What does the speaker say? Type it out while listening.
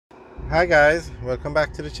Hi guys, welcome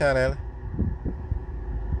back to the channel.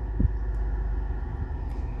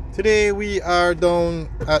 Today we are down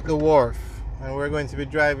at the wharf and we're going to be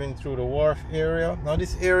driving through the wharf area. Now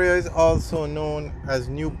this area is also known as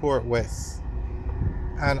Newport West,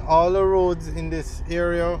 and all the roads in this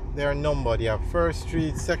area, they are numbered. You have 1st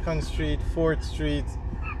Street, 2nd Street, 4th Street,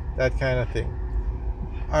 that kind of thing.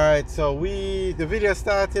 Alright, so the video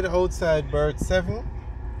started outside Bird 7,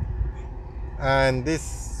 and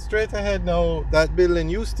this straight ahead now, that building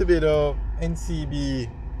used to be the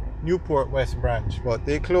NCB Newport West branch, but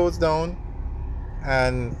they closed down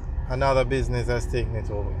and another business has taken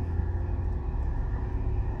it over.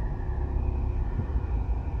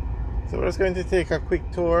 So we're just going to take a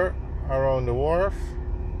quick tour around the wharf.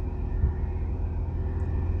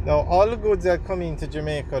 Now all the goods that come into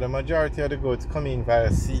Jamaica, the majority of the goods come in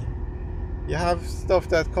via sea. You have stuff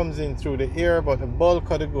that comes in through the air, but the bulk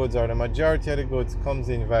of the goods, or the majority of the goods, comes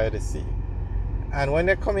in via the sea. And when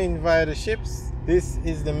they come in via the ships, this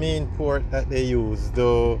is the main port that they use,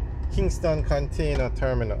 the Kingston Container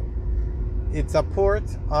Terminal. It's a port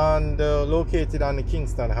located on the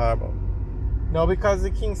Kingston Harbour. Now because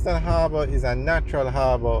the Kingston Harbour is a natural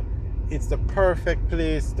harbour, it's the perfect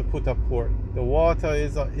place to put a port. The water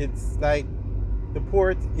it's like the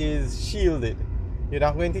port is shielded. You're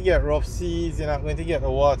not going to get rough seas, you're not going to get the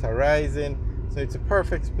water rising, so it's a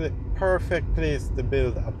perfect place to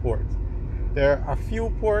build a port. There are a few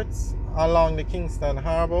ports along the Kingston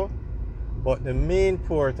Harbour, but the main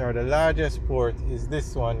port, or the largest port, is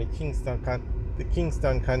this one, the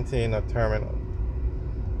Kingston Container Terminal.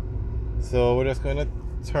 So we're just going to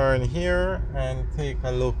turn here and take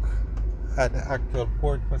a look at the actual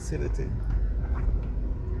port facility.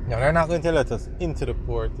 Now they're not going to let us into the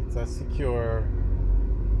port, it's a secure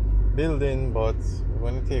building, but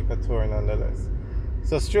we're going to take a tour nonetheless.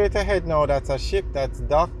 So straight ahead now, that's a ship that's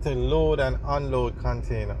docked to load and unload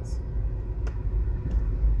containers.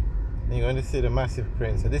 And you're going to see the massive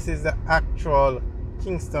crane. So this is the actual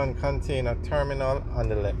Kingston Container Terminal on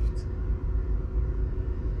the left.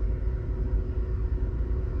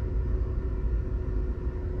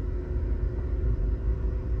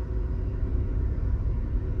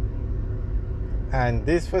 And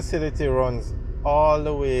this facility runs all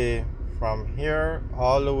the way from here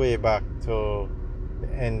all the way back to the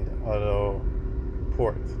end of the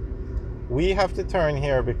port. We have to turn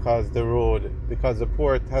here because the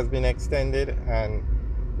port has been extended and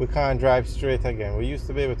we can't drive straight again. We used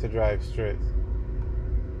to be able to drive straight.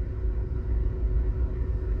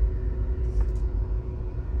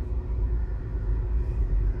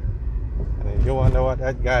 And if you wonder what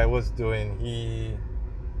that guy was doing, he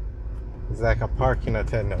is like a parking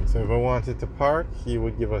attendant. So if we wanted to park, he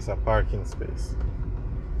would give us a parking space.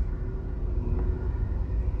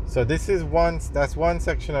 So this is that's one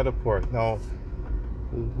section of the port. Now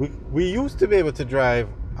we used to be able to drive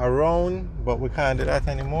around, but we can't do that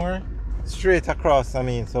anymore. Straight across, I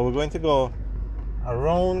mean. So we're going to go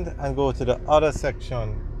around and go to the other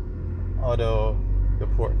section of the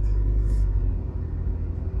port.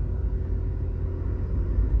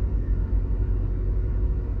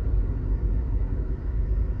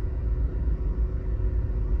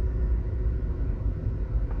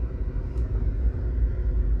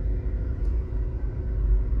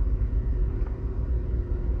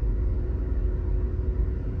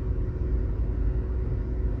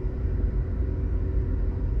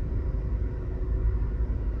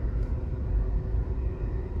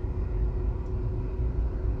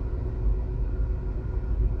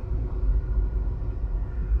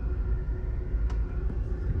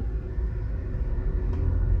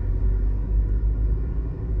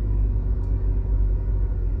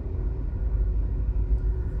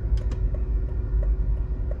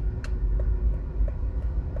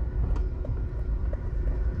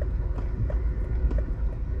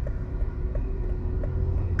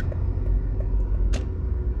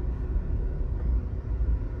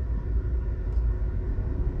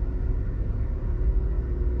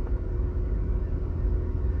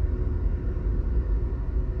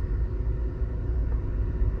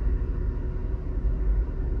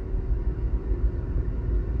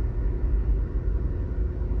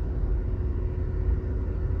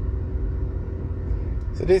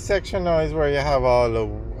 So this section now is where you have all the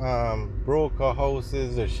broker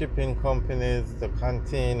houses, the shipping companies, the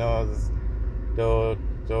containers, the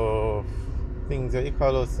things that you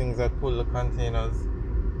call those things that pull the containers,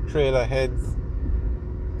 trailer heads,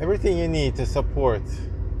 everything you need to support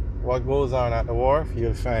what goes on at the wharf,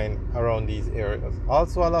 you'll find around these areas.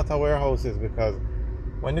 Also a lot of warehouses, because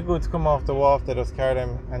when the goods come off the wharf, they just carry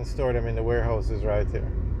them and store them in the warehouses right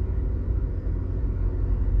here.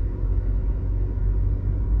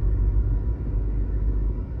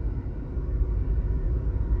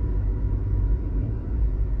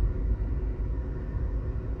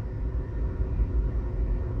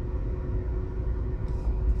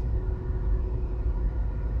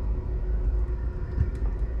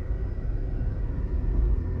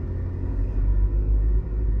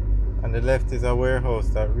 On the left is a warehouse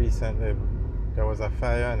that recently there was a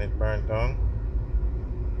fire and it burned down.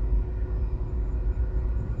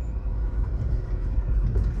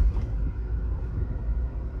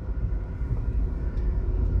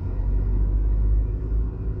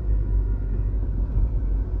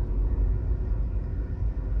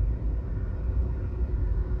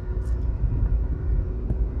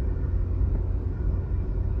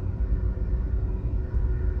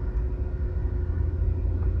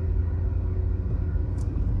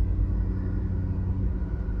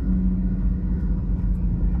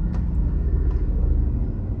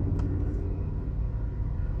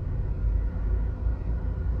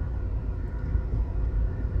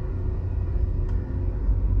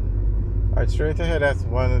 Alright, straight ahead, that's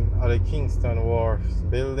one of the Kingston Wharf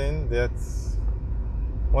building. That's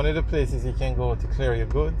one of the places you can go to clear your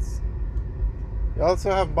goods. You also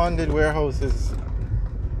have bonded warehouses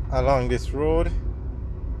along this road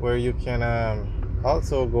where you can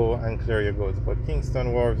also go and clear your goods. But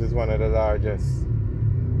Kingston Wharf is one of the largest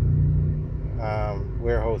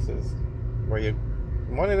warehouses where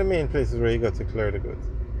one of the main places where you go to clear the goods.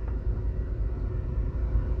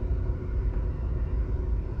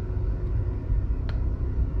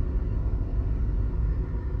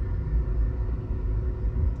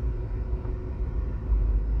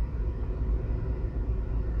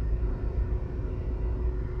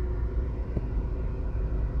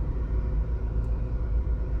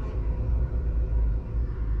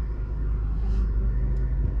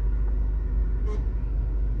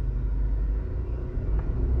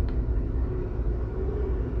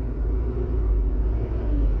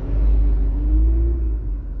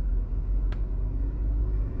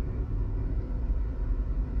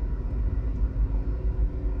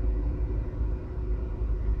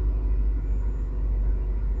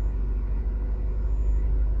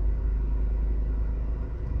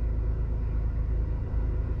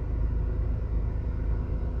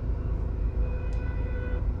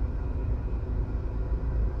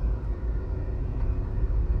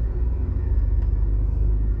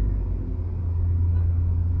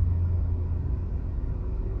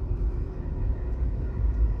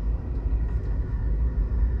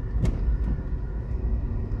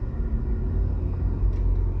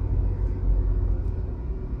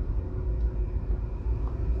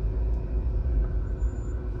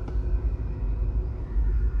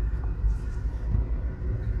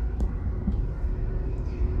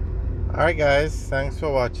 Alright guys, thanks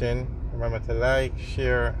for watching. Remember to like,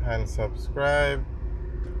 share and subscribe.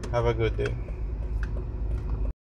 Have a good day.